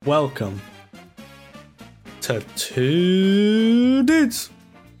Welcome to Two Dudes.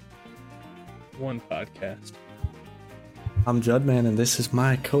 One podcast. I'm Judman, and this is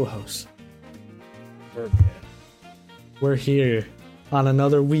my co-host. Birdman. We're here on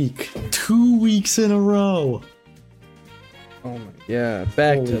another week. 2 weeks in a row. Oh my god.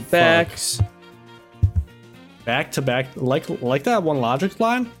 Back Holy to backs. Back to back, like that one Logic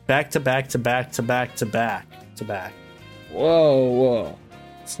line. Back to back to back to back to back to back. Whoa.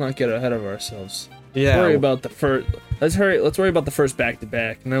 Let's not get ahead of ourselves. Yeah. Worry about the first. Let's worry about the first back to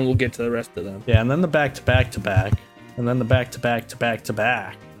back, and then we'll get to the rest of them. Yeah, and then the back to back to back, and then the back to back to back to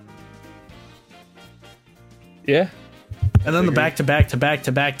back. Yeah. And then the back to back to back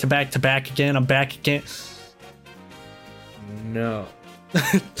to back to back to back again. I'm back again. No.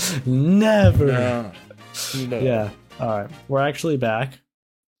 Never. No. Yeah. All right. We're actually back.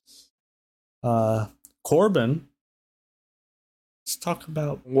 Corbin. Let's talk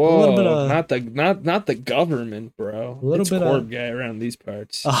about Whoa. a little bit of not the government, bro. A little it's bit Corb of guy around these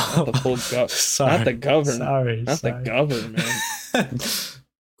parts. Oh, Not the full sorry. Not the government. Sorry. The government.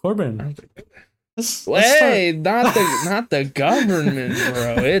 Corbin. Let's Hey, not the government,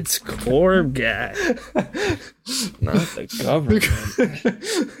 bro. It's Corb guy. Not the government.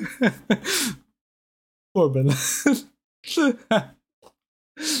 Corbin.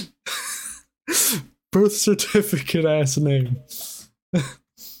 Birth certificate ass name.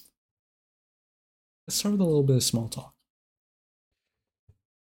 Let's start with a little bit of small talk.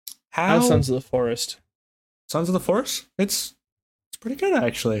 How's Sons of the Forest? Sons of the Forest? It's pretty good,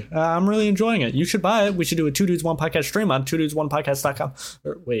 actually. I'm really enjoying it. You should buy it. We should do a 2 Dudes 1 Podcast stream on 2dudes1podcast.com.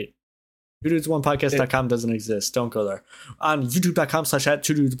 Wait. 2dudes1podcast.com doesn't exist. Don't go there. On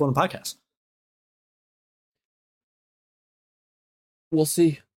youtube.com/@2dudes1podcast. We'll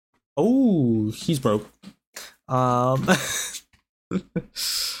see. Oh, he's broke.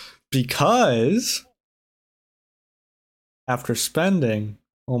 Because after spending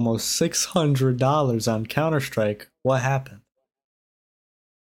almost $600 on Counter-Strike, what happened?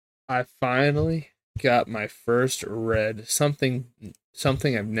 I finally got my first red. Something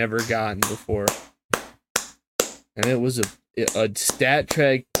I've never gotten before. And it was a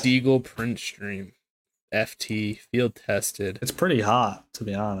StatTrak Deagle print stream. FT, field tested. It's pretty hot, to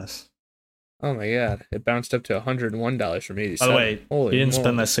be honest. Oh my god. It bounced up to $101 from 87. By the way, Holy you didn't moly.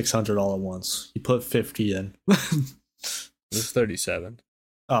 spend that $600 all at once. You put 50 in. It was 37.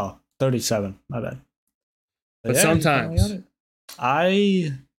 Oh, 37. My bad. But yeah, sometimes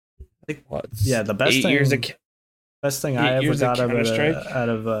I think the best 8 thing years of best thing I ever years of got Counter-Strike? out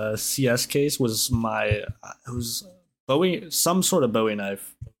of a CS case was it was Bowie, some sort of Bowie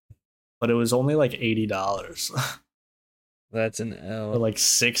knife, but it was only like $80 That's an L. or like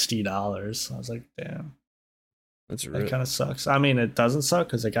 $60. I was like, damn, That's that real. kind of sucks. I mean, it doesn't suck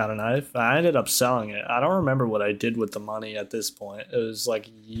because I got a knife. I ended up selling it. I don't remember what I did with the money at this point. It was like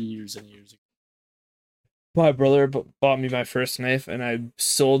years and years ago. My brother bought me my first knife, and I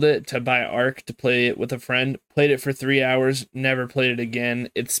sold it to buy Arc to play it with a friend. Played it for 3 hours, never played it again.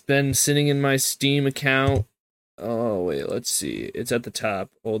 It's been sitting in my Steam account. Oh, wait, let's see. It's at the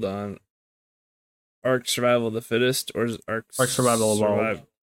top. Hold on. Arc Survival of the Fittest, or is it Arc Survival Evolved?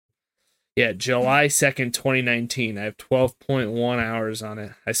 Yeah, July 2nd, 2019. I have 12.1 hours on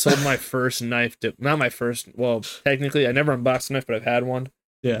it. I sold my first knife. Not my first. Well, technically, I never unboxed a knife, but I've had one.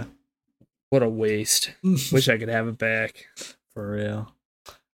 Yeah. What a waste. Wish I could have it back. For real.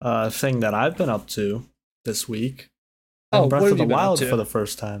 Thing that I've been up to this week. Oh, Breath what of have the you been up Wild to? for the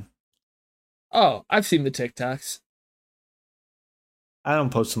first time. Oh, I've seen the TikToks. I don't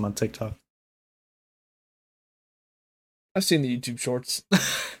post them on TikTok. I've seen the YouTube shorts.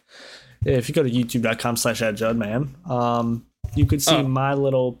 Yeah, if you go to youtube.com/@judman, you could see my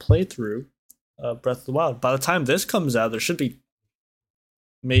little playthrough of Breath of the Wild. By the time this comes out, there should be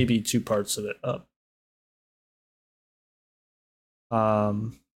maybe 2 parts of it up.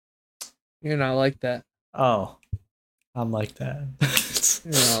 You're not like that. Oh, I'm like that.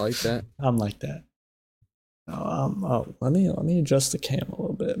 You're not like that. I'm like that. Let me adjust the cam a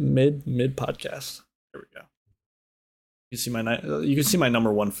little bit. Mid podcast. There we go. You can see my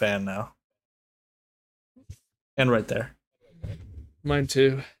number 1 fan now. And right there. Mine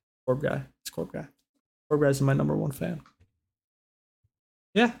too. Corb guy. It's Corb guy. Corb guy's my number 1 fan.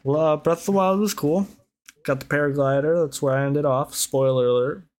 Yeah, well, Breath of the Wild was cool. Got the paraglider. That's where I ended off. Spoiler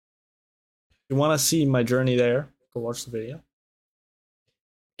alert. If you want to see my journey there, go watch the video.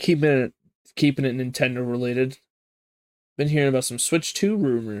 Keeping it Nintendo related. Been hearing about some Switch 2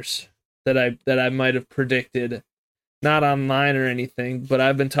 rumors that I might have predicted. Not online or anything, but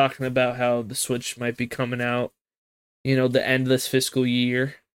I've been talking about how the Switch might be coming out, the end of this fiscal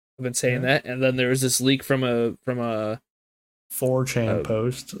year. I've been saying that, and then there was this leak from a 4chan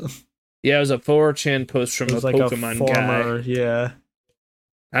post. Yeah, it was a 4chan post from a like Pokemon former, guy. Yeah.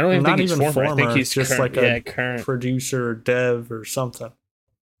 I don't even Not think he's even former. I think he's just current. like a Current producer, dev, or something.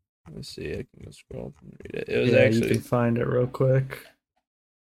 Let's see. I can go scroll up and read it. It was You can find it real quick.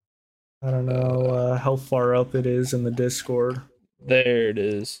 I don't know how far up it is in the Discord. There it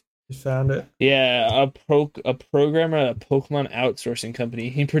is. You found it? Yeah, a programmer at a Pokemon outsourcing company.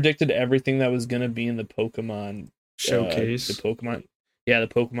 He predicted everything that was gonna be in the Pokemon showcase. The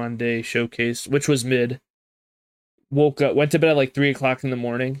Pokemon Day showcase, which was mid. Woke up, went to bed at like 3 o'clock in the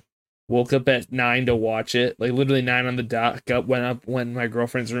morning. Woke up at 9 to watch it, like literally 9 on the dot. Went up, went in my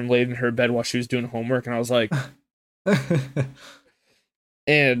girlfriend's room, laid in her bed while she was doing homework, and I was like.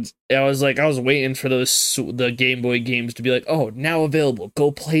 And I was waiting for the Game Boy games to be like, oh, now available.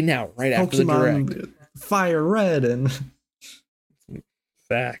 Go play now, right after the direct. Fire Red and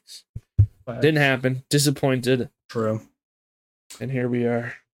Facts. Didn't happen. Disappointed. True. And here we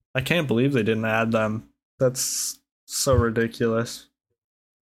are. I can't believe they didn't add them. That's so ridiculous.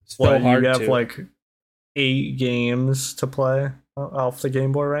 So hard you have to. like 8 games to play off the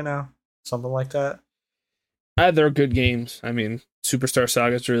Game Boy right now? Something like that? They're good games. I mean, Superstar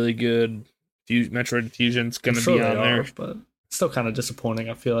Saga's really good. Metroid Fusion's going to be on there. But it's still kind of disappointing,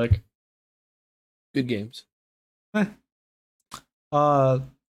 I feel like. Good games. Speaking of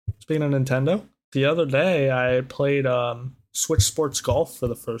Nintendo, the other day I played Switch Sports Golf for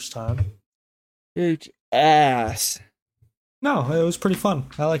the first time. Huge ass. No, it was pretty fun.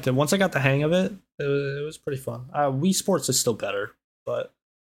 I liked it. Once I got the hang of it, it was pretty fun. Wii Sports is still better, but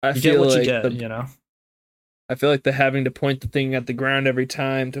you get what you get, you know? I feel like the having to point the thing at the ground every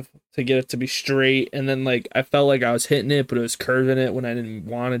time to get it to be straight, and then like I felt like I was hitting it, but it was curving it when I didn't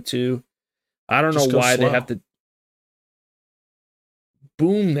want it to. I don't know why they have to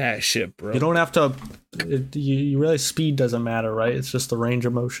boom that shit, bro. You don't have to. You realize speed doesn't matter, right? It's just the range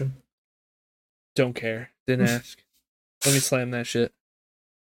of motion. Don't care. Didn't ask. Let me slam that shit.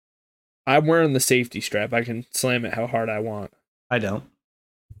 I'm wearing the safety strap. I can slam it how hard I want. I don't.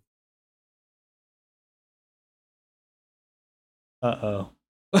 Uh-oh.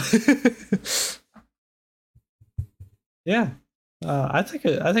 Yeah. I think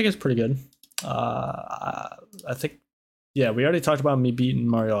it's pretty good. I think we already talked about me beating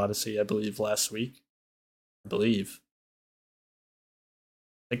Mario Odyssey, I believe, last week. I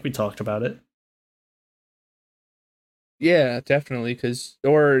think we talked about it. Yeah, definitely.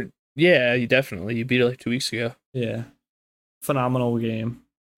 You definitely. You beat it like 2 weeks ago. Yeah. Phenomenal game.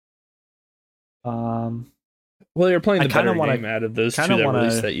 Well, you're playing the better game out of those two that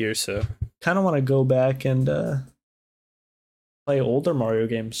released that year, so kind of want to go back and play older Mario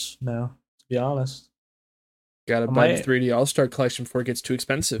games now, to be honest. Gotta buy the 3D All-Star Collection before it gets too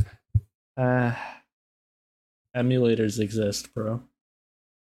expensive. Emulators exist, bro.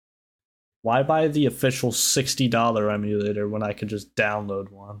 Why buy the official $60 emulator when I could just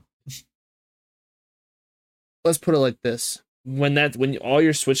download one? Let's put it like this. When all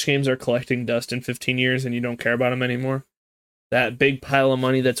your Switch games are collecting dust in 15 years and you don't care about them anymore, that big pile of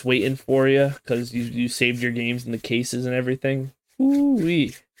money that's waiting for you because you saved your games in the cases and everything.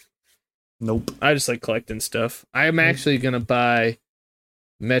 Ooh-wee. Nope. I just like collecting stuff. I'm actually going to buy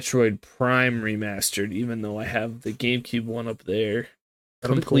Metroid Prime Remastered, even though I have the GameCube one up there.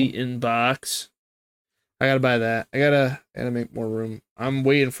 Complete in box. I gotta buy that. I gotta make more room. I'm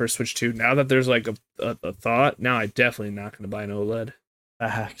waiting for Switch 2. Now that there's like a thought, now I definitely not gonna buy an OLED.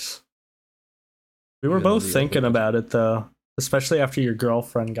 Facts. We were both thinking about it though, especially after your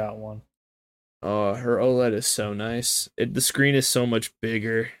girlfriend got one. Oh, her OLED is so nice. The screen is so much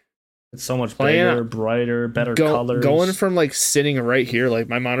bigger. It's so much bigger, brighter, better colors. Going from like sitting right here, like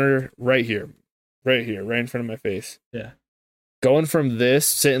my monitor right here, right in front of my face. Yeah. Going from this,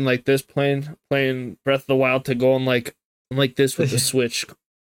 sitting like this, playing Breath of the Wild, to going like this with the Switch.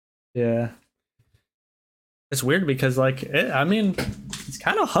 Yeah. It's weird because it's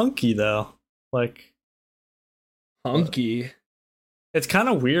kind of hunky though. Like hunky. It's kind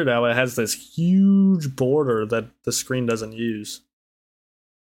of weird how it has this huge border that the screen doesn't use.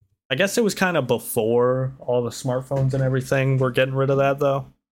 I guess it was kind of before all the smartphones and everything were getting rid of that though.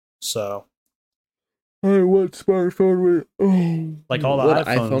 So. Hey, what smartphone? Like all the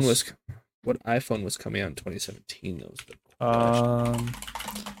iPhones. What iPhone was coming out in 2017? That was I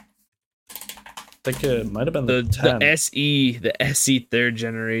think it might have been the 10. The SE third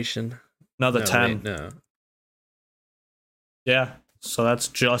generation. No, the 10. Wait, no. Yeah, so that's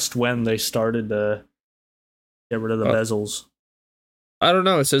just when they started to get rid of the bezels. I don't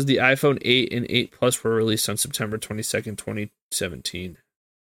know. It says the iPhone 8 and 8 Plus were released on September 22nd, 2017.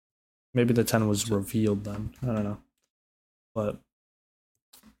 Maybe the 10 was revealed then. I don't know. But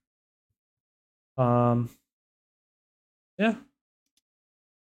yeah.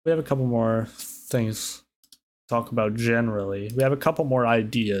 We have a couple more things to talk about generally. We have a couple more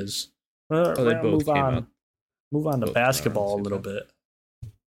ideas. We're gonna move on. Move on to basketball a little bit.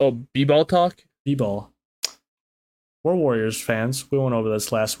 Oh, B-ball talk? B-ball. We're Warriors fans. We went over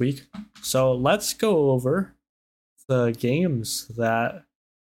this last week. So let's go over the games that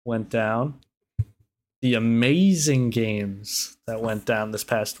went down. The amazing games that went down this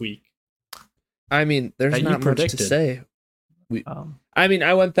past week. I mean, there's not much to say. I mean,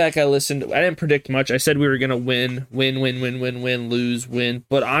 I went back, I listened. I didn't predict much. I said we were gonna win, lose, win.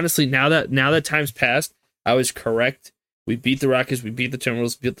 But honestly, now that time's passed, I was correct. We beat the Rockets, we beat the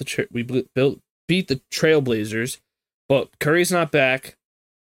Timberwolves, beat the Trailblazers. But Curry's not back.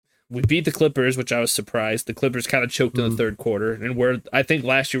 We beat the Clippers, which I was surprised. The Clippers kind of choked in the third quarter, and I think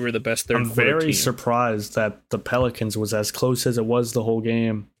last year we were the best third quarter team. I'm very surprised that the Pelicans was as close as it was the whole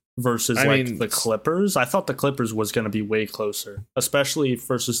game. Versus the Clippers. I thought the Clippers was going to be way closer, especially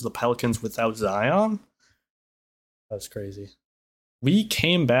versus the Pelicans without Zion. That's crazy. We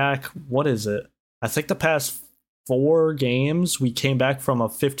came back, what is it? I think the past 4 games, we came back from a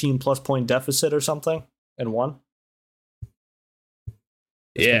 15-plus point deficit or something and won.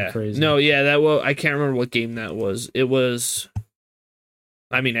 It's crazy. No, yeah, I can't remember what game that was. It was,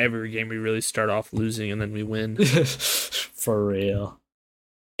 I mean, every game we really start off losing and then we win. For real.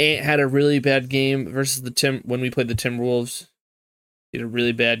 Ant had a really bad game versus when we played the Timberwolves. He had a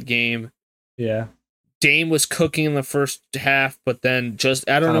really bad game. Yeah. Dame was cooking in the first half, but then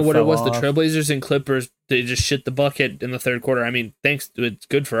I don't know what it was. Off. The Trailblazers and Clippers, they just shit the bucket in the third quarter. I mean, it's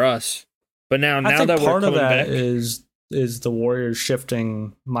good for us. But now that we're coming back, is the Warriors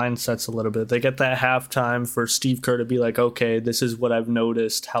shifting mindsets a little bit. They get that halftime for Steve Kerr to be like, okay, this is what I've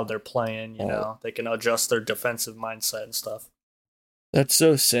noticed, how they're playing. You know, they can adjust their defensive mindset and stuff. That's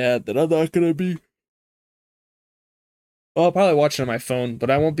so sad that I'm not going to be... Well, I'll probably watch it on my phone, but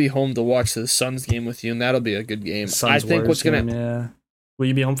I won't be home to watch the Suns game with you, and that'll be a good game. I think what's going to... Yeah. Will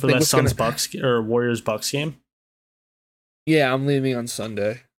you be home for that Suns-Bucks or Warriors-Bucks game? Yeah, I'm leaving on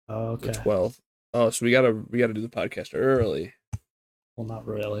Sunday. Oh, okay. The 12th. Oh, so we gotta do the podcast early. Well, not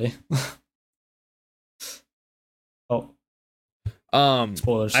really. Oh.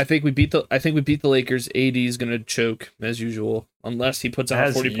 Spoilers. I think we beat the Lakers. AD is gonna choke as usual, unless he puts on a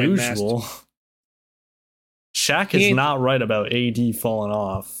 40-point mask. Shaq is not right about AD falling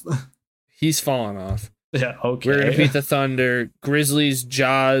off. He's falling off. Yeah, okay. We're gonna beat the Thunder, Grizzlies,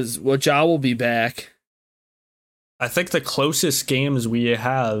 Jaws. Well, Ja will be back. I think the closest games we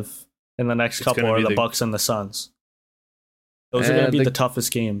have in the next couple are the Bucks and the Suns. Those are gonna be the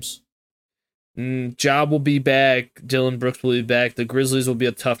toughest games. Ja will be back. Dylan Brooks will be back. The Grizzlies will be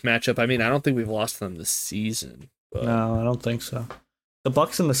a tough matchup. I mean, I don't think we've lost them this season. But... No, I don't think so. The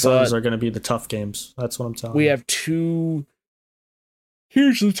Bucks and the Suns are going to be the tough games. That's what I'm telling you. We have 2.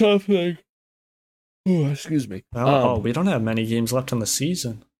 Here's the tough thing. Oh, excuse me. We don't have many games left in the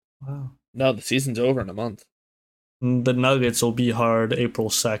season. Wow. No, the season's over in a month. The Nuggets will be hard April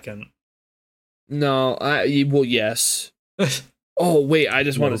 2nd. No, well, yes. Oh wait, I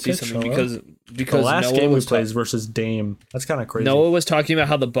just want to see something because the last game we played is versus Dame. That's kind of crazy. Noah was talking about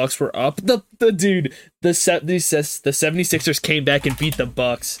how the Bucks were up. The 76ers came back and beat the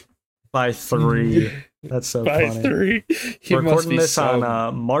Bucks by 3. That's so funny. By 3. We're recording this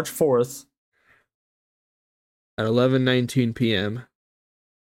on March 4th at 11:19 p.m.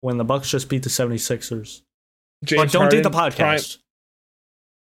 when the Bucks just beat the 76ers. James but don't date the podcast.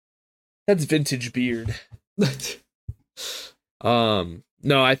 That's vintage beard.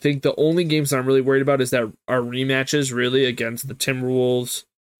 No, I think the only games I'm really worried about is that our rematches really against the Timberwolves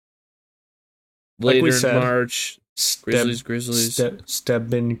later in March. Grizzlies.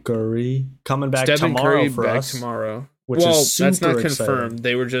 Stephen Curry coming back tomorrow for us. Tomorrow. Which is super that's not exciting. Confirmed.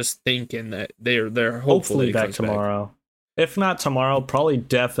 They were just thinking that they're hopefully back tomorrow. Back. If not tomorrow, probably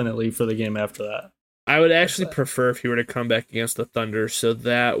definitely for the game after that. I would actually prefer if he were to come back against the Thunder, so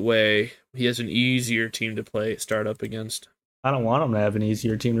that way he has an easier team to start up against. I don't want him to have an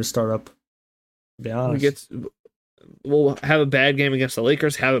easier team to start up, to be honest. We'll have a bad game against the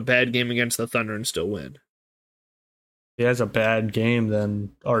Lakers, have a bad game against the Thunder, and still win. If he has a bad game,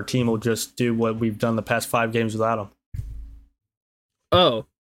 then our team will just do what we've done the past 5 games without him. Oh.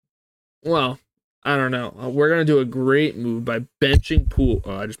 Well, I don't know. We're going to do a great move by benching Poole.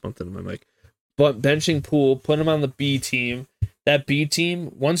 Oh, I just bumped into my mic. But benching Poole, put him on the B team. That B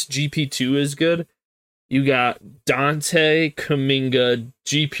team, once GP2 is good, you got Dante, Kuminga,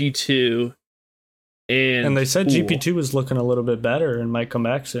 GP2, and they said Poole. GP2 is looking a little bit better and might come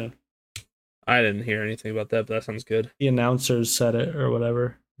back soon. I didn't hear anything about that, but that sounds good. The announcers said it or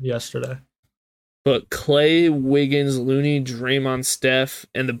whatever yesterday. But Clay, Wiggins, Looney, Draymond, Steph,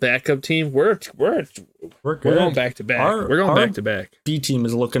 and the backup team, we're good. going back to back. We're going back to back. B team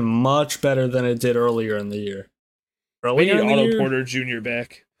is looking much better than it did earlier in the year. We need Otto Porter Jr.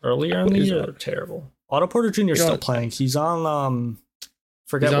 back. Earlier in the year, they're terrible. Otto Porter Jr. is still playing. He's on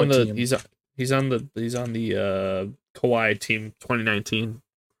forget what team. He's on the Kawhi team 2019.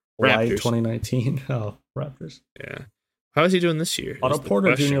 Kawhi Raptors. 2019. Oh, Raptors. Yeah. How is he doing this year? Otto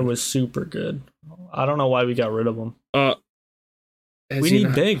Porter Jr. was super good. I don't know why we got rid of him. We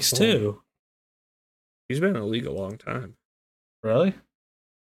need bigs too. He's been in the league a long time. Really?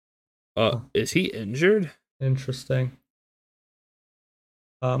 Is he injured? Interesting.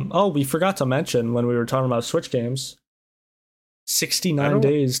 We forgot to mention when we were talking about Switch games. 69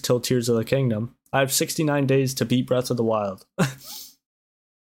 days till Tears of the Kingdom. I have 69 days to beat Breath of the Wild.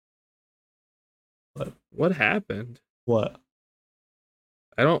 What happened? What?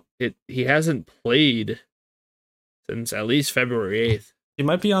 He hasn't played since at least February 8th. He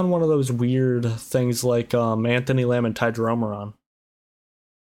might be on one of those weird things like Anthony Lamb and Ty Jerome are on.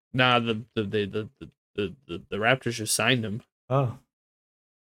 Nah, the Raptors just signed him. Oh.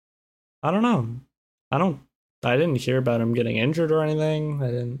 I don't know. I didn't hear about him getting injured or anything. I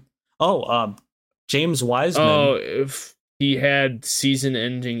didn't. James Wiseman. Oh, if he had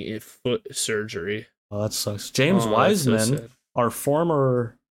season-ending foot surgery. Oh, that sucks. James Wiseman, so our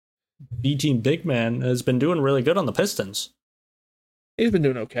former B team big man, has been doing really good on the Pistons. He's been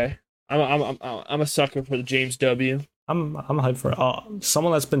doing okay. I'm a sucker for the James W. I'm hyped for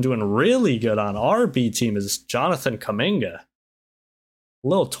someone that's been doing really good on our B team is Jonathan Kuminga.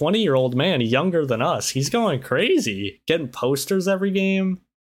 Little 20-year-old man, younger than us. He's going crazy, getting posters every game.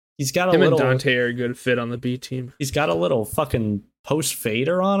 He's got him and Dante are a good fit on the B team. He's got a little fucking post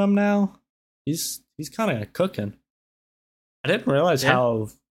fader on him now. He's kind of cooking. I didn't realize how.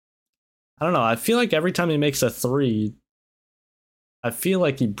 I don't know. I feel like every time he makes a three, I feel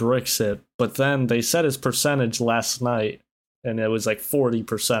like he bricks it. But then they said his percentage last night, and it was like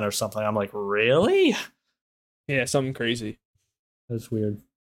 40% or something. I'm like, really? Yeah, something crazy. That's weird.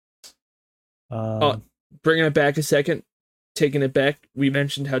 Bringing it back a second, taking it back. We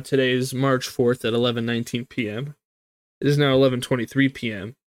mentioned how today is March 4th at 11:19 p.m. It is now 11:23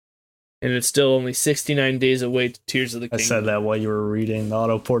 p.m. And it's still only 69 days away to Tears of the Kingdom. I said that while you were reading the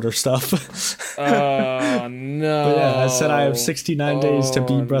Otto Porter stuff. Oh, no. But yeah, I said I have 69 days to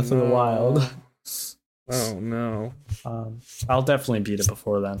beat Breath of the Wild. Oh, no. I'll definitely beat it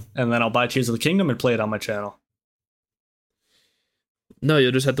before then. And then I'll buy Tears of the Kingdom and play it on my channel. No,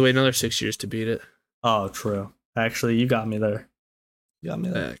 you'll just have to wait another 6 years to beat it. Oh, true. Actually, you got me there.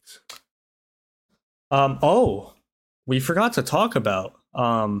 Thanks. We forgot to talk about...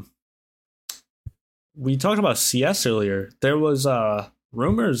 we talked about CS earlier. There was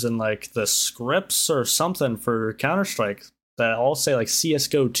rumors in like the scripts or something for Counter-Strike that all say like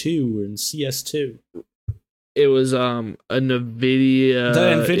CSGO 2 and CS2. It was a NVIDIA...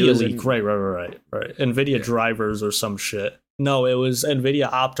 The NVIDIA leak. Right. NVIDIA drivers or some shit. No, it was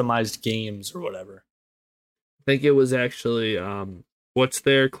NVIDIA optimized games or whatever. I think it was actually... what's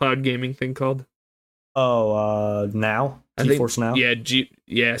their cloud gaming thing called? Now? GeForce Now?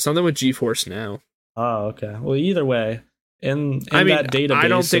 Yeah, something with GeForce Now. Oh, okay. Well, either way, in that database, I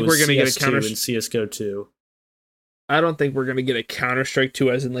don't think we're going to get a CSGO 2. I don't think we're going to get a Counter-Strike 2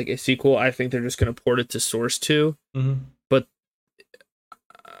 as in like a sequel. I think they're just going to port it to Source 2. Mm-hmm. But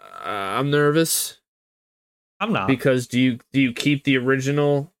I'm nervous. I'm not. Because do you keep the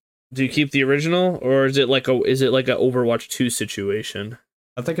original? Do you keep the original, or is it like a Overwatch 2 situation?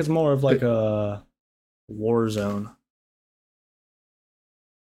 I think it's more of like a Warzone.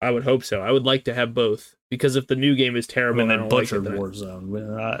 I would hope so. I would like to have both, because if the new game is terrible, they butchered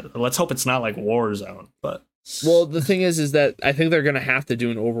Warzone. Let's hope it's not like Warzone. But well, the thing is that I think they're gonna have to do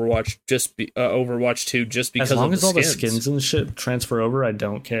an Overwatch Overwatch 2 just because as long as all skins. the skins and shit transfer over, I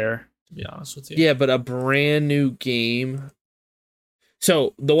don't care, to be honest with you. Yeah, but a brand new game.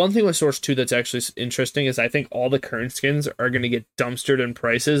 So the one thing with Source 2 that's actually interesting is I think all the current skins are going to get dumpstered in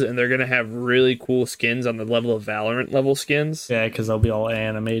prices, and they're going to have really cool skins on the level of Valorant level skins. Yeah, because they'll be all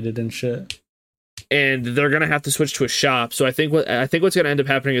animated and shit. And they're going to have to switch to a shop. So I think what's going to end up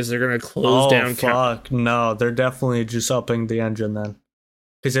happening is they're going to close down. No, they're definitely just upping the engine then.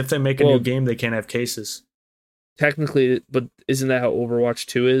 Because if they make a new game, they can't have cases. Technically, but isn't that how Overwatch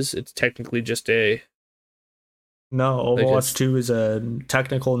 2 is? It's technically just a... No, Overwatch 2 is a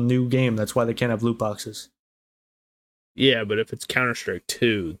technical new game. That's why they can't have loot boxes. Yeah, but if it's Counter-Strike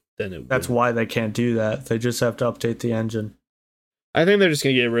 2, then that's why they can't do that. They just have to update the engine. I think they're just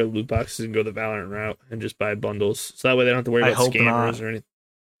gonna get rid of loot boxes and go the Valorant route and just buy bundles, so that way they don't have to worry I about hope scammers not. or anything.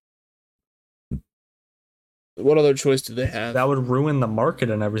 What other choice do they have? That would ruin the market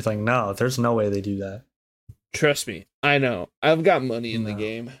and everything. No, there's no way they do that. Trust me, I know. I've got money in the No.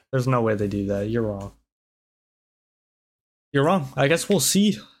 game. There's no way they do that. You're wrong. You're wrong. I guess we'll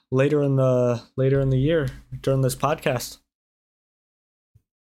see later in the year during this podcast.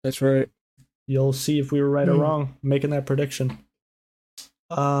 That's right. You'll see if we were right or wrong making that prediction.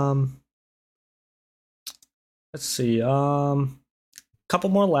 Let's see. Couple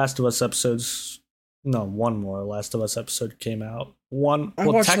more Last of Us episodes. No, one more Last of Us episode came out. One. I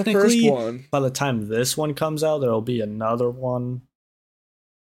Well, watched the technically, first one. by the time this one comes out, there'll be another one.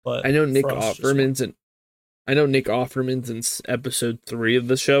 But I know Nick for us, just Offerman's in. I know Nick Offerman's in episode 3 of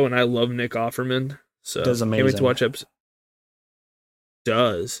the show, and I love Nick Offerman. So Does can't wait amazing. to watch episode.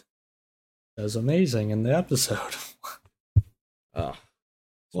 Does. Does amazing in the episode. Oh,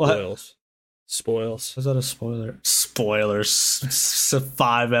 What? spoils. Spoils. Was that a spoiler? Spoilers.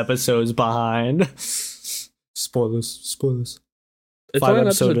 5 episodes behind. Spoilers. It's 5 only an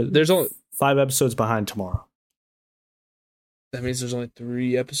episode. episode. There's only. 5 episodes behind tomorrow. That means there's only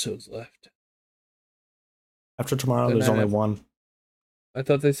 3 episodes left. After tomorrow, Then there's I only have- one. I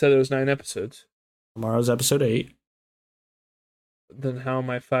thought they said it was 9 episodes. Tomorrow's episode 8. Then how am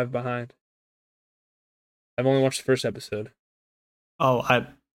I 5 behind? I've only watched the first episode. Oh,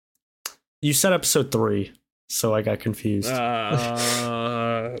 you said episode 3, so I got confused.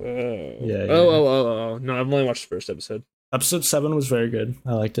 Yeah. Yeah. Oh. No, I've only watched the first episode. Episode 7 was very good.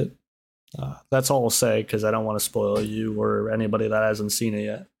 I liked it. That's all I'll say because I don't want to spoil you or anybody that hasn't seen it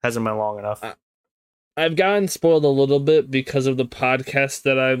yet. Hasn't been long enough. I've gotten spoiled a little bit because of the podcast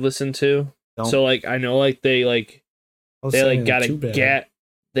that I've listened to. So like I know like they gotta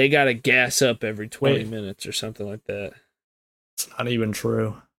they gotta gas up every 20 minutes or something like that. It's not even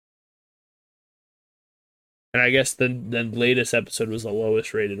true. And I guess the latest episode was the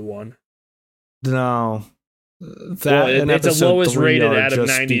lowest rated one. No. It's the lowest rated out of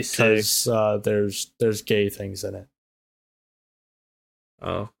 96. Because there's gay things in it.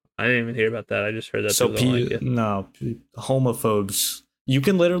 Oh, I didn't even hear about that. I just heard that. So homophobes. You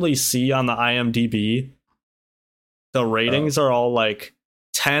can literally see on the IMDb the ratings are all like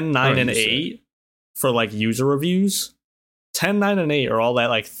 10, 9, and 8 for like user reviews. 10, 9, and 8 are all at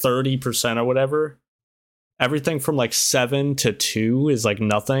like 30% or whatever. Everything from like 7 to 2 is like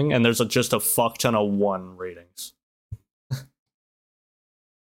nothing, and there's just a fuck ton of 1 ratings.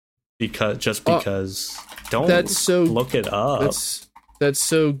 because don't look it up. That's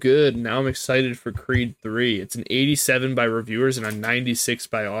so good. Now I'm excited for Creed 3. It's an 87 by reviewers and a 96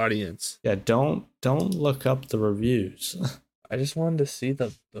 by audience. Yeah, don't look up the reviews. I just wanted to see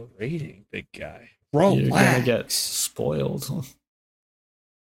the rating, big guy. You're gonna get spoiled.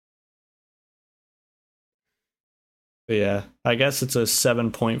 But yeah, I guess it's a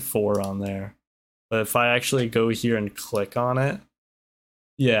 7.4 on there. But if I actually go here and click on it,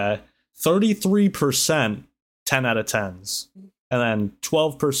 yeah, 33% 10 out of 10s. And then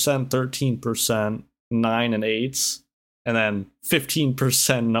 12%, 13%, 9 and 8s. And then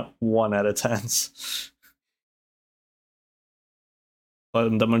 15% 1 out of 10s.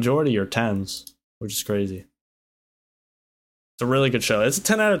 But the majority are 10s, which is crazy. It's a really good show. It's a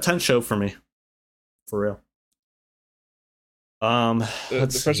 10 out of 10 show for me. For real. The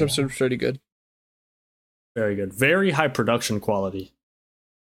first episode was pretty good. Very good. Very high production quality.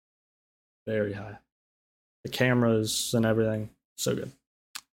 Very high. The cameras and everything. So good.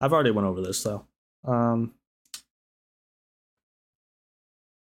 I've already went over this though.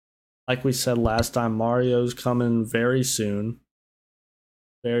 Like we said last time, Mario's coming very soon.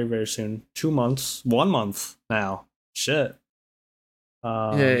 Very, very soon. 2 months. 1 month now. Shit.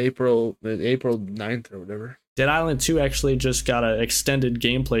 April 9th or whatever. Dead Island 2 actually just got an extended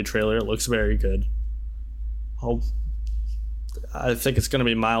gameplay trailer. It looks very good. I think it's going to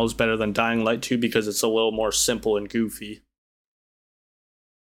be miles better than Dying Light 2 because it's a little more simple and goofy.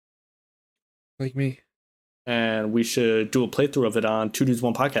 Like me. And we should do a playthrough of it on Two Dudes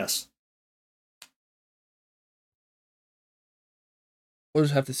One Podcast. We'll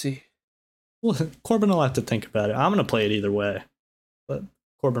just have to see. Well, Corbin will have to think about it. I'm going to play it either way. But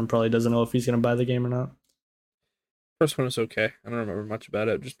Corbin probably doesn't know if he's going to buy the game or not. First one was okay. I don't remember much about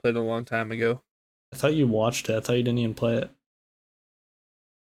it. Just played it a long time ago. I thought you watched it. I thought you didn't even play it.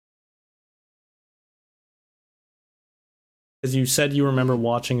 Because you said you remember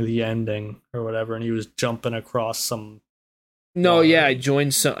watching the ending or whatever, and he was jumping across some. No, yeah, I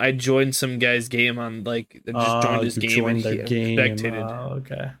joined some guy's game on like just joined his game and he game. spectated. Oh,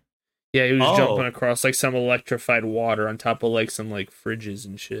 okay. Yeah, he was Oh. jumping across like some electrified water on top of like some like fridges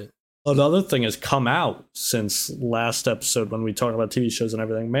and shit. Another thing has come out since last episode when we talked about TV shows and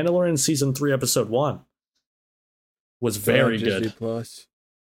everything. Mandalorian season 3, episode 1 was very Disney good. Plus.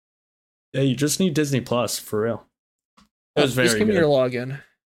 Yeah, you just need Disney Plus for real. It was very just give good. me your login.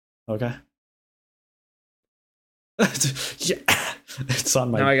 Okay. Yeah, it's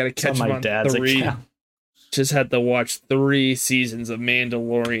on my. Now I gotta catch my him on dad's 3. account. Just had to watch 3 seasons of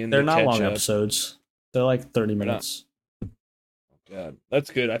Mandalorian. They're not long episodes. They're like 30 minutes. God,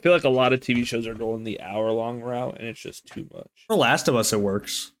 that's good. I feel like a lot of TV shows are going the hour-long route, and it's just too much. For Last of Us, it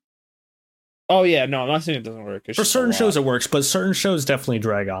works. Oh yeah, no, I'm not saying it doesn't work. It's For just certain shows, it works, but certain shows definitely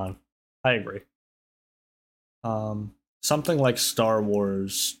drag on. I agree. Something like Star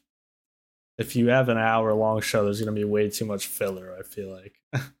Wars. If you have an hour-long show, there's going to be way too much filler, I feel like.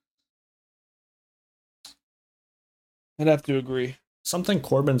 I'd have to agree. Something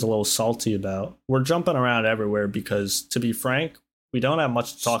Corbin's a little salty about. We're jumping around everywhere because, to be frank, we don't have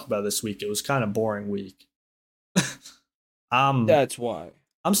much to talk about this week. It was kind of boring week. That's why.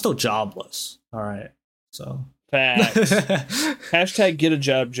 I'm still jobless. All right. So. Facts. Hashtag get a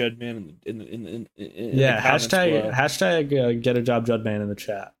job, Judman. Yeah. Hashtag get a job, Judman in the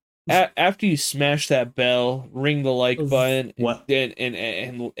chat. After you smash that bell, ring the like button, what?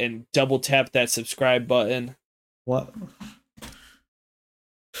 and double tap that subscribe button. What?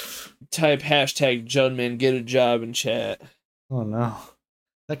 Type hashtag Judman get a job in chat. Oh no,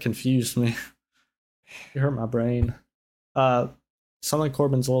 that confused me. You hurt my brain. Something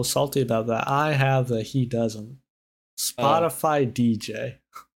Corbin's a little salty about that. I have that he doesn't. Spotify DJ.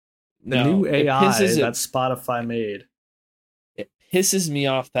 The new AI that Spotify made. It pisses me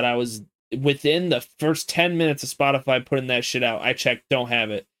off that I was within the first 10 minutes of Spotify putting that shit out. I checked, don't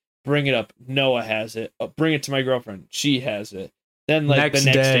have it. Bring it up. Noah has it. Bring it to my girlfriend. She has it. Then like the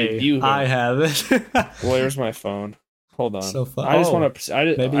next day you I have it. Where's my phone? Hold on. So fun. I just want to.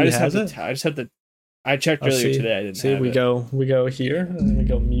 I just have to. I checked earlier today. I didn't see. Have we it. go here, and then we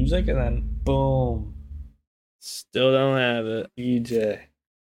go music, and then boom. Still don't have it. DJ.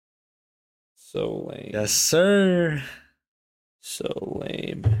 So lame. Yes, sir. So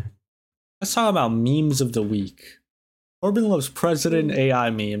lame. Let's talk about memes of the week. Corbin loves President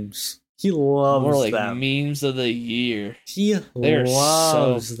AI memes. He loves more like them. Memes of the year. He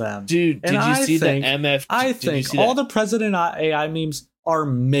loves them. Dude, did you see the MF? I think all the President AI memes are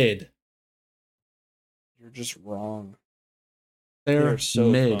mid. You're just wrong. They're so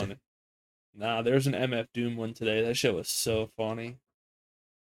mid. Funny. Nah, there's an MF Doom one today. That shit was so funny.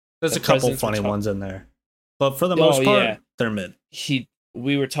 There's a couple funny ones in there. But for the most part, they're mid.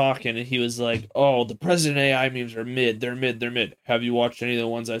 We were talking and he was like, "Oh, the President AI memes are mid. They're mid. Have you watched any of the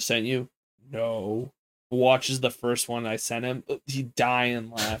ones I sent you?" No. Watches the first one I sent him. He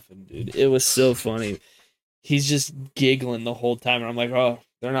dying laughing, dude. It was so funny. He's just giggling the whole time, and I'm like, "Oh,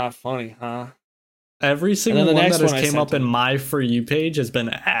 they're not funny, huh?" Every single one that has came up in my For You page has been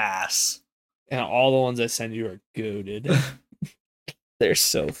ass. And all the ones I send you are goated. They're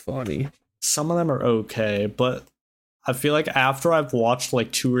so funny. Some of them are okay, but I feel like after I've watched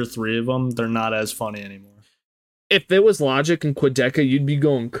like 2 or 3 of them, they're not as funny anymore. If it was Logic and Quadeca, you'd be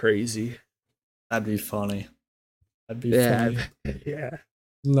going crazy. That'd be funny. Funny. Yeah.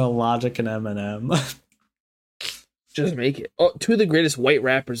 No, Logic and Eminem. Just make it. Oh, 2 of the greatest white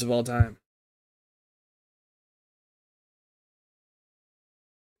rappers of all time.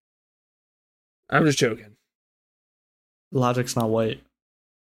 I'm just joking. Logic's not white.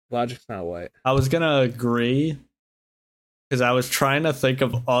 Logic's not white. I was gonna agree because I was trying to think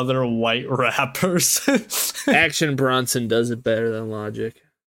of other white rappers. Action Bronson does it better than Logic.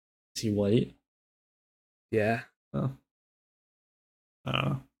 Is he white? Yeah. Oh. I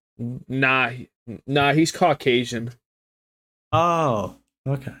don't know. Nah, he's Caucasian. Oh,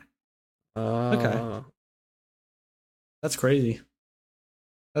 okay. Okay. That's crazy.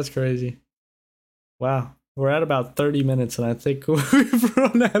 Wow. We're at about 30 minutes, and I think we've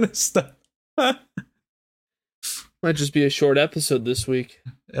run out of stuff. Might just be a short episode this week.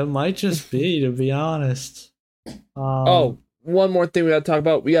 It might just be, to be honest. One more thing we gotta talk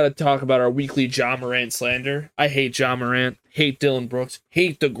about. We gotta talk about our weekly Ja Morant slander. I hate Ja Morant. Hate Dylan Brooks.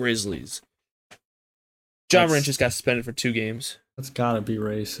 Hate the Grizzlies. Ja Morant just got suspended for 2 games. That's gotta be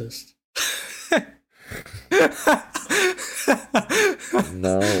racist.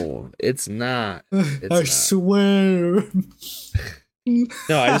 No, it's not. I swear.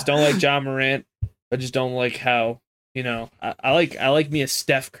 No, I just don't like Ja Morant. I just don't like how, I like me a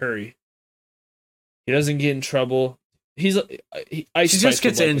Steph Curry. He doesn't get in trouble. He just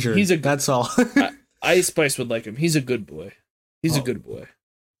gets injured. That's all. Ice Spice would like him. He's a good boy. A good boy.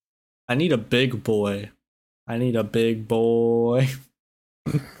 I need a big boy. I need a big boy.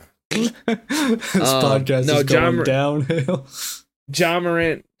 This podcast is going downhill. Ja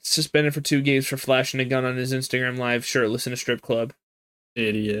Morant suspended for 2 games for flashing a gun on his Instagram live shirtless in a strip club.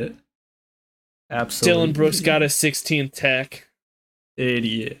 Idiot. Absolutely. Dylan Brooks got a 16th tech.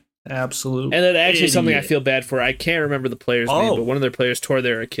 Idiot. Absolute. And then actually idiot. Something I feel bad for. I can't remember the player's name, but one of their players tore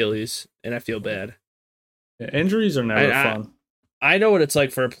their Achilles, and I feel bad. Yeah, injuries are never fun. I know what it's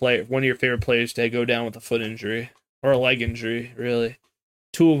like for one of your favorite players to go down with a foot injury or a leg injury, really.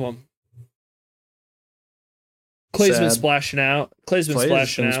 2 of them. Clay's been splashing out.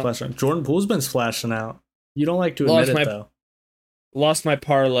 Jordan Poole's been splashing out. You don't like to admit it, though. Lost my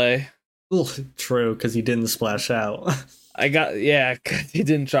parlay. Ugh, true, because he didn't splash out. He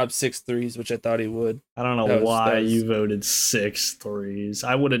didn't drop 6 threes, which I thought he would. I don't know why you voted 6 threes.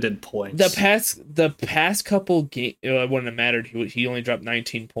 I would have did points. The past couple games, it wouldn't have mattered. He only dropped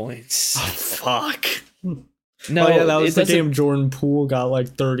 19 points. Oh, fuck. No, that was the game Jordan Poole got like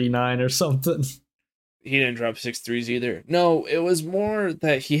 39 or something. He didn't drop 6 threes either. No, it was more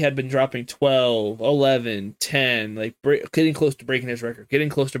that he had been dropping 12, 11, 10, like getting close to breaking his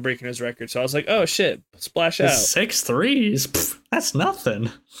record. So I was like, oh shit, splash out. 6 threes? Pfft, that's nothing.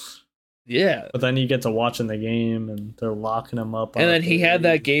 Yeah. But then you get to watching the game and they're locking him up. And then he had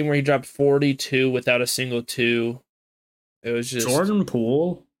that game where he dropped 42 without a single 2. It was just... Jordan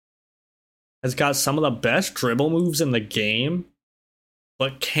Poole has got some of the best dribble moves in the game,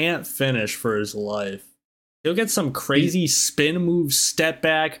 but can't finish for his life. He'll get some crazy spin move, step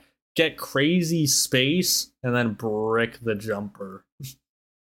back, get crazy space, and then brick the jumper.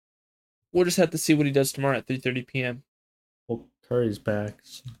 We'll just have to see what he does tomorrow at 3:30 p.m. Well, Curry's back,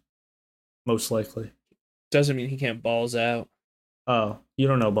 so most likely. Doesn't mean he can't balls out. Oh, you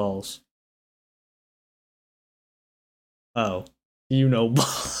don't know balls. Oh, you know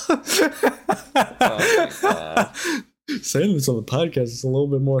balls. Saying this on the podcast is a little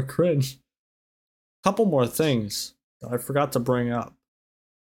bit more cringe. Couple more things that I forgot to bring up.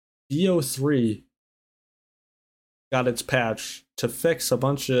 BO3 got its patch to fix a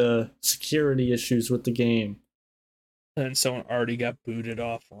bunch of security issues with the game. And someone already got booted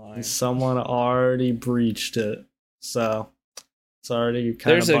offline. Someone already breached it. So it's already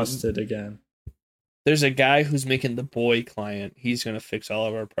kind of busted again. There's a guy who's making the boy client. He's going to fix all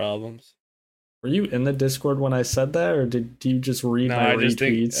of our problems. Were you in the Discord when I said that, or did you just read my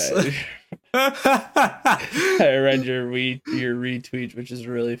retweets? I read your retweet, which is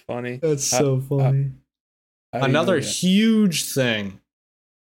really funny. That's so funny. Another huge thing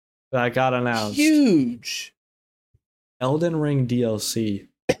that I got announced. Huge. Elden Ring DLC.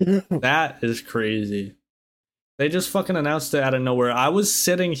 That is crazy. They just fucking announced it out of nowhere. I was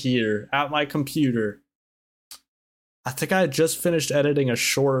sitting here at my computer. I think I had just finished editing a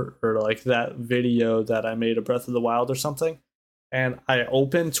short or like that video that I made of Breath of the Wild or something. And I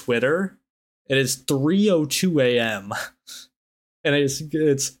opened Twitter. It is 3:02 a.m. And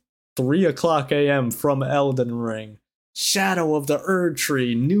it's 3 o'clock a.m. from Elden Ring. Shadow of the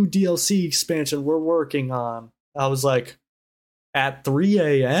Erdtree, new DLC expansion we're working on. I was like, at 3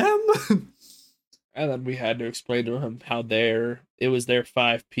 a.m.? And then we had to explain to him how it was their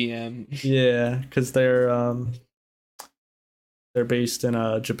 5 p.m. Yeah, because they're based in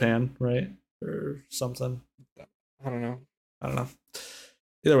Japan, right? Or something. I don't know.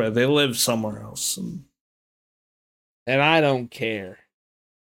 Either way, they live somewhere else. And I don't care.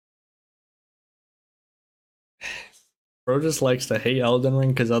 Bro just likes to hate Elden Ring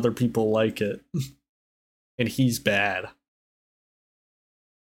because other people like it. And he's bad.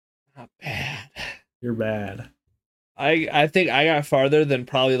 Not bad. You're bad. I think I got farther than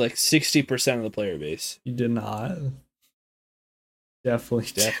probably like 60% of the player base. You did not. Definitely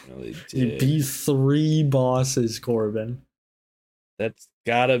did. You beat 3 bosses, Corbin. That's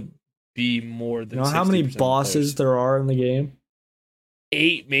gotta be more than. You know how many bosses there are in the game?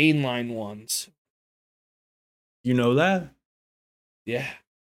 8 mainline ones. You know that? Yeah.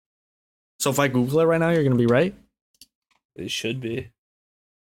 So if I Google it right now, you're gonna be right? It should be.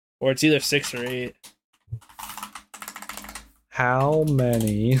 Or it's either 6 or 8. How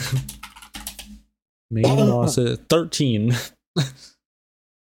many main bosses? 13.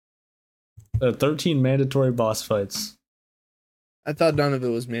 13 mandatory boss fights. I thought none of it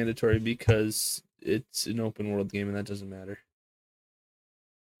was mandatory because it's an open world game and that doesn't matter.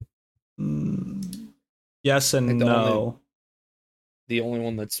 Yes and no. The only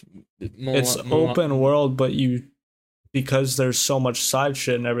one that's... It's open world, but because there's so much side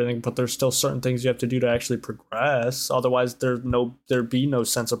shit and everything, but there's still certain things you have to do to actually progress. Otherwise, there'd be no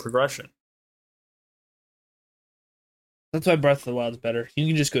sense of progression. That's why Breath of the Wild's better. You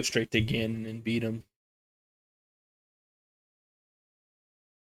can just go straight to Ganon and beat him.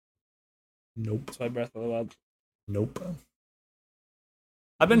 Nope. That's why Breath of the Wild. Nope.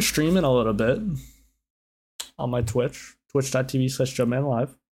 I've been streaming a little bit on my Twitch, twitch.tv/JumpmanLive.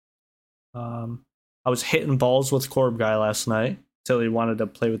 I was hitting balls with Corb Guy last night till he wanted to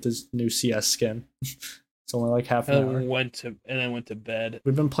play with his new CS skin. It's only like half an hour. And then went to bed.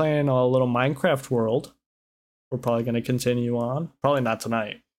 We've been playing a little Minecraft World. We're probably going to continue on. Probably not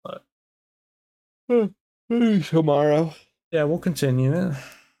tonight, but tomorrow. Yeah, we'll continue it.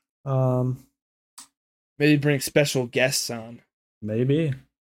 Maybe bring special guests on. Maybe.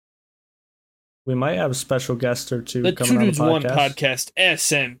 We might have a special guest or two the coming on the podcast. 2 Dudes 1 Podcast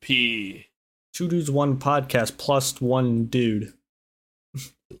SMP. 2 Dudes 1 Podcast plus 1 dude.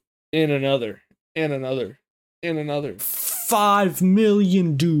 And another. 5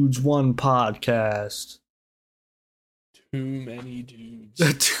 million dudes 1 podcast. Too many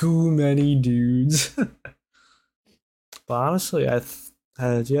dudes. Too many dudes. But honestly,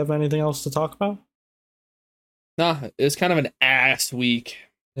 do you have anything else to talk about? Nah, it was kind of an ass week.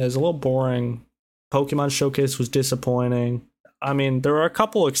 It was a little boring. Pokemon Showcase was disappointing. I mean, there were a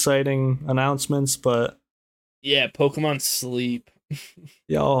couple exciting announcements, but yeah, Pokemon Sleep.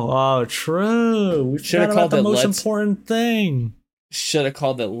 True. We should have called the most important thing. Should have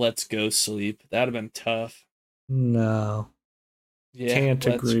called it Let's Go Sleep. That'd have been tough. No. Yeah, can't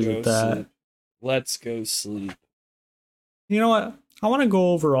agree with that. Sleep. Let's go sleep. You know what? I want to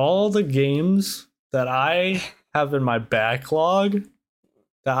go over all the games that I have in my backlog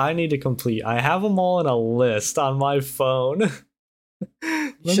that I need to complete. I have them all in a list on my phone.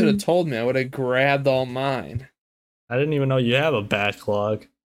 You should have told me. I would have grabbed all mine. I didn't even know you have a backlog.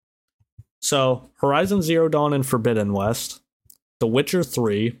 So, Horizon Zero Dawn and Forbidden West, The Witcher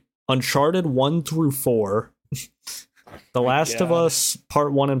 3, Uncharted 1 through 4, The Last of Us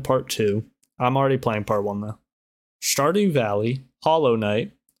Part 1 and Part 2. I'm already playing Part 1 though. Stardew Valley, Hollow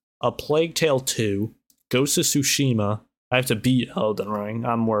Knight, A Plague Tale 2, Ghost of Tsushima. I have to beat Elden Ring.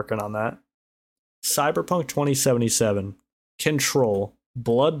 I'm working on that. Cyberpunk 2077, Control,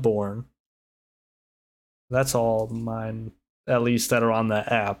 Bloodborne. That's all mine, at least that are on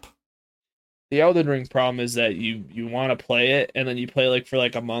the app. The Elden Ring problem is that you want to play it, and then you play like for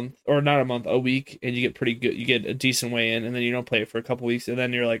like a month, or not a month, a week, and you get pretty good. You get a decent way in, and then you don't play it for a couple weeks, and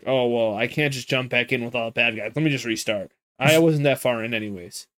then you're like, oh well, I can't just jump back in with all the bad guys. Let me just restart. I wasn't that far in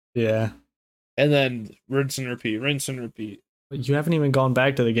anyways. Yeah. And then rinse and repeat. But you haven't even gone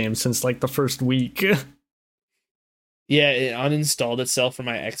back to the game since like the first week. Yeah, it uninstalled itself from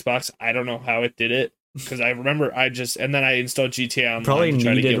my Xbox. I don't know how it did it. Because I remember and then I installed GTA Online. Probably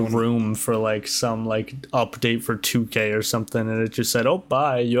needed room for like some like update for 2K or something, and it just said, "Oh,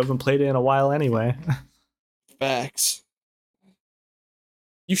 bye. You haven't played it in a while anyway." Facts.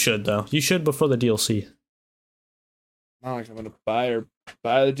 You should though. You should before the DLC. Not like I'm gonna buy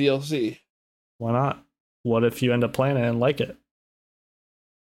the DLC. Why not? What if you end up playing it and like it?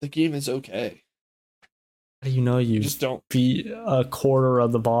 The game is okay. You know, you just don't beat a quarter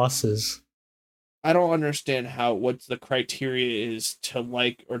of the bosses. I don't understand what the criteria is to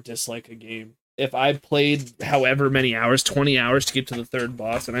like or dislike a game. If I played however many hours, 20 hours to get to the third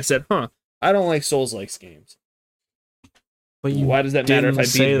boss, and I said, I don't like Souls-like games. But why does that matter if I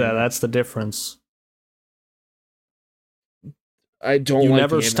say that? That's the difference. I don't. You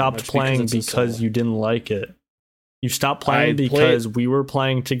never stopped playing because you didn't like it. You stopped playing because we were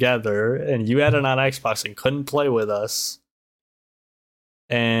playing together, and you had it on Xbox and couldn't play with us.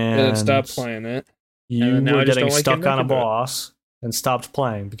 And then stopped playing it. You were getting stuck on a boss and stopped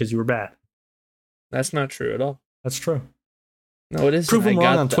playing because you were bad. That's not true at all. That's true. No, it is. Prove them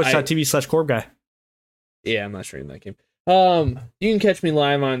wrong on twitch.tv/CorbGuy. Yeah, I'm not streaming that game. You can catch me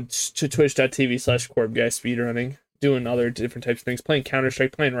live on twitch.tv/CorbGuy speedrunning, doing other different types of things, playing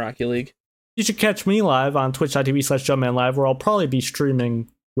Counter-Strike, playing Rocket League. You should catch me live on twitch.tv/JumpmanLive, where I'll probably be streaming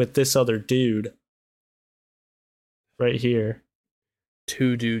with this other dude right here.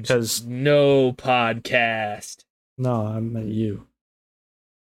 2 dudes. Because no podcast. No, I meant you.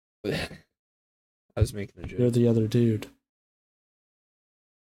 I was making a joke. You're the other dude.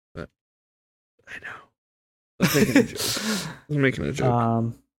 But I know. I was making a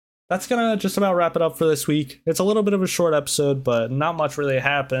joke. That's gonna just about wrap it up for this week. It's a little bit of a short episode, but not much really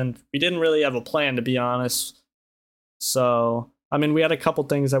happened. We didn't really have a plan, to be honest. So, I mean, we had a couple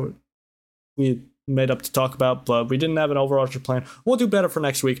things that we made up to talk about, but we didn't have an overarching plan. We'll do better for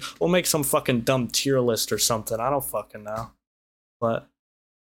next week. We'll make some fucking dumb tier list or something. I don't fucking know. But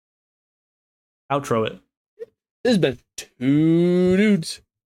outro it. This has been 2 dudes.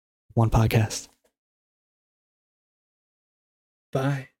 1 podcast. Bye.